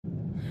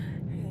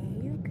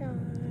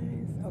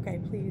Okay,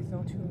 please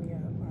don't chew me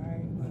up. All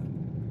right, look,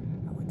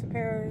 I went to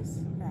Paris.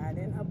 I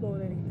didn't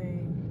upload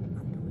anything.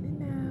 I'm doing it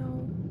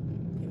now.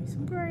 Give me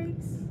some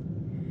grace.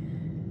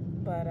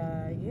 But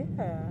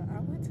yeah, I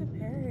went to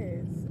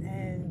Paris,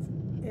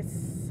 and it's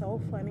so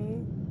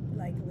funny.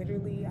 Like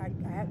literally, I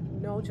have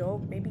no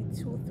joke. Maybe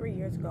 2 or 3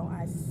 years ago,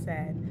 I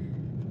said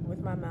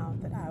with my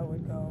mouth that I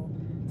would go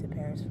to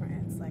Paris,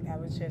 France. Like I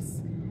was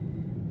just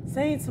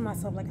saying to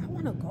myself, like I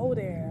want to go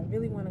there. I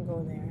really want to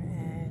go there. And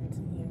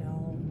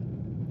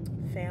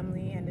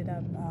family ended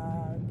up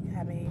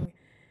having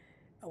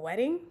a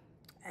wedding,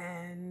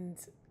 and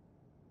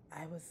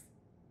I was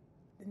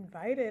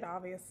invited,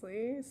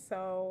 obviously.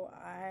 So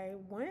I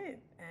went,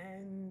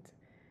 and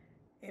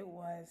it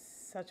was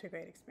such a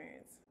great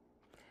experience.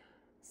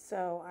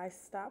 So I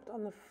stopped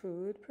on the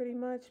food pretty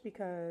much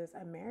because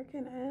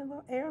American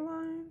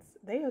Airlines,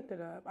 they hooked it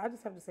up. I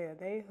just have to say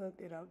that they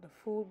hooked it up. The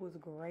food was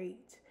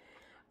great.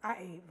 I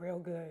ate real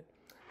good.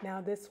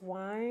 Now this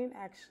wine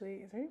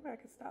actually, is there any way I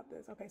can stop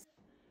this? Okay.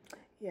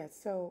 Yeah,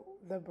 so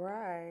the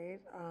bride,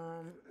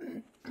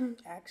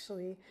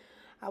 actually,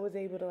 I was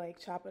able to like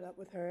chop it up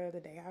with her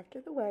the day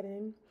after the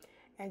wedding.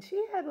 And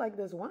she had like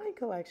this wine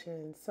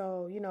collection.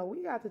 So,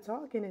 we got to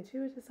talking, and she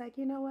was just like,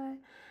 you know what?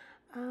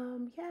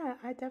 Yeah,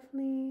 I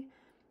definitely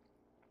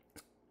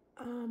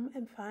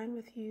am fine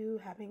with you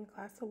having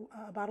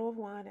a bottle of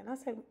wine. And I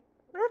said,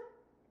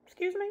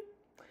 excuse me.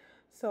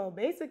 So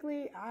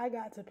basically, I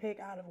got to pick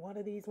out of one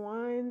of these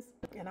wines,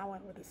 and I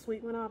went with the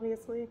sweet one,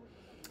 obviously.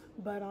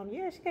 But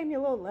yeah, she gave me a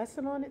little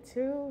lesson on it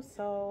too.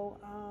 So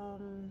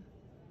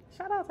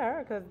shout out to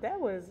her because that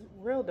was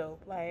real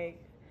dope.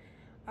 Like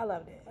I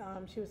loved it.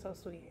 She was so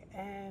sweet.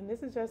 And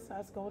this is just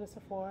us going to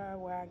Sephora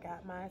where I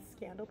got my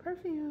Scandal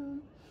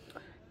perfume.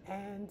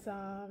 And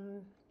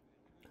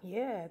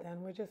yeah,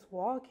 then we're just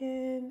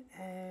walking.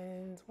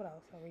 And what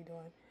else are we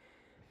doing?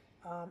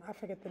 I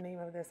forget the name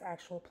of this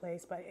actual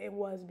place, but it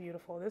was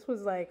beautiful. This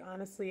was like,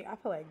 honestly, I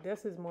feel like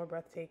this is more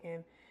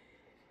breathtaking.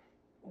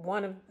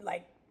 One of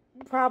like,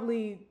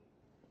 probably,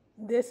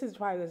 this is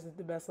probably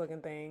the best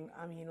looking thing.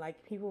 I mean,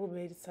 like, people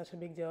made such a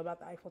big deal about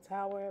the Eiffel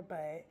Tower,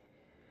 but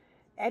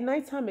at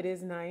nighttime it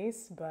is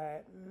nice,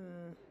 but,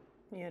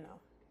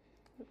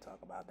 we'll talk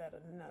about that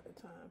another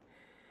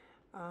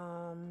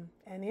time.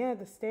 And yeah,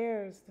 the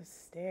stairs, the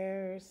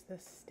stairs, the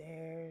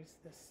stairs,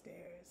 the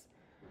stairs.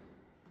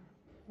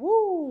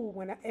 Woo!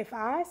 If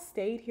I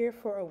stayed here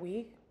for a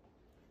week,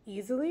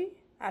 easily,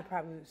 I'd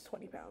probably lose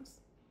 20 pounds.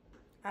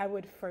 I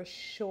would for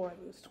sure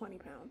lose 20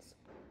 pounds.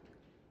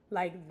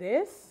 Like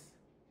this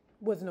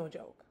was no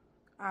joke.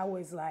 I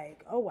was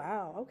like, oh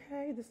wow,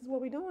 okay, this is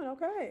what we're doing,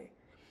 okay.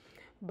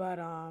 But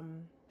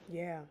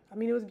yeah, I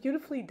mean it was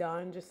beautifully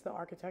done, just the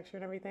architecture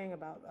and everything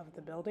of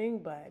the building.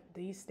 But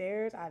these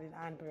stairs, I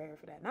didn't prepare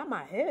for that. Not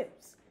my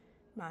hips,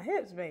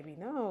 baby.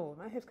 No,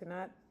 my hips could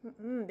not.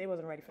 They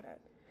wasn't ready for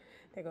that.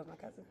 There goes my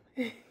cousin.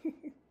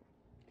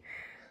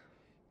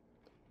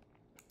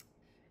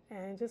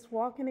 And just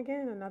walking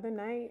again another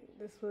night.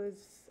 This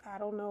was, I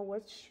don't know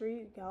what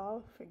street,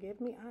 y'all.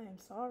 Forgive me. I am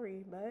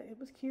sorry, but it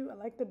was cute. I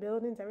liked the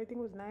buildings. Everything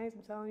was nice.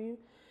 I'm telling you.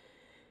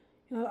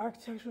 The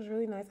architecture was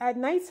really nice. At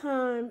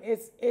nighttime,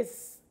 it's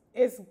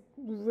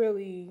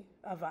really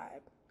a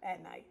vibe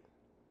at night.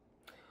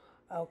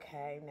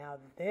 Okay, now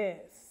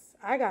this,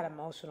 I got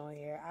emotional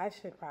here. I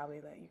should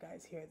probably let you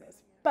guys hear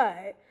this,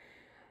 but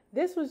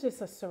this was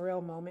just a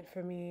surreal moment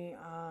for me.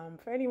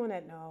 For anyone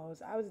that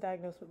knows, I was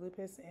diagnosed with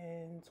lupus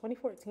in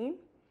 2014,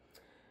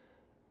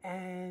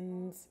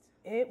 and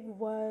it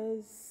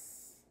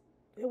was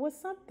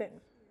something.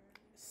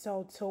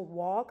 So to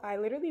walk, I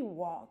literally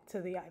walked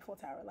to the Eiffel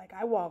Tower. Like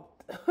I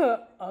walked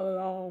a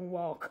long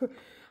walk.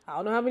 I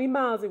don't know how many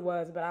miles it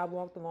was, but I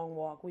walked a long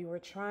walk. We were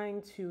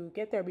trying to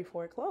get there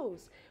before it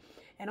closed.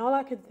 And all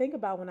I could think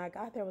about when I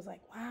got there was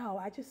like,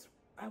 wow,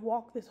 I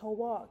walked this whole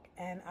walk,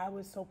 and I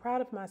was so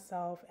proud of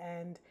myself.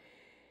 And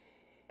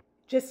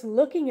just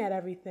looking at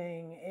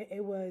everything,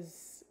 it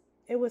was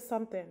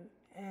something.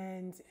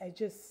 And I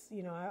just,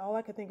 all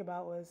I could think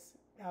about was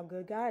how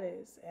good God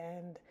is.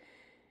 And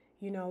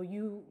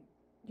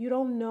you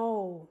don't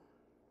know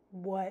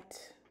what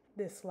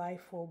this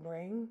life will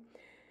bring,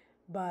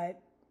 but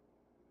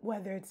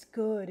whether it's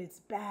good, it's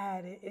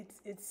bad,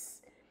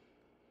 it's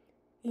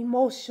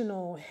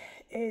emotional,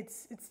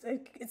 it's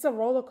a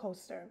roller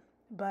coaster,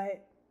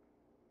 but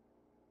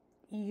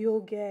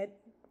you'll get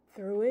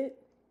through it,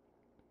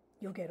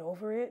 you'll get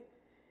over it,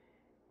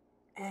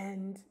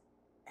 and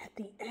at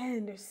the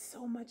end there's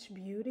so much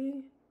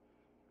beauty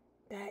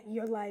that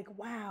you're like,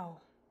 wow,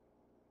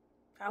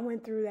 I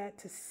went through that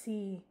to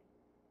see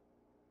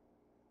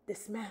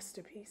this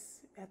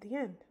masterpiece at the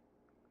end.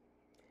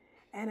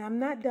 And I'm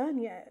not done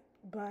yet,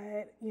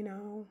 but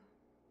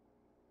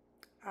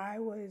I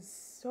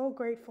was so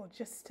grateful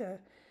just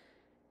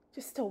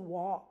to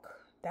walk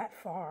that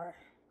far.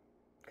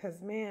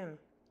 Cause man,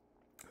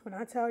 when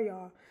I tell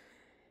y'all,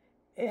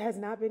 it has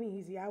not been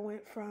easy. I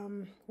went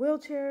from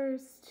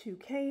wheelchairs to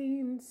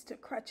canes to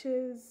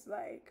crutches,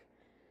 like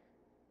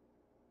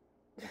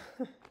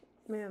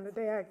man, the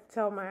day I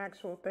tell my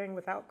actual thing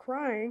without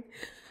crying,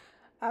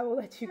 I will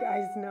let you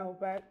guys know.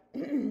 But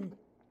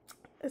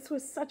this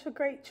was such a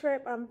great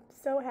trip. I'm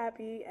so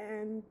happy,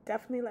 and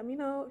definitely let me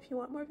know if you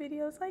want more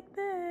videos like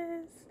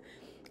this.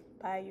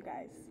 Bye, you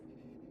guys.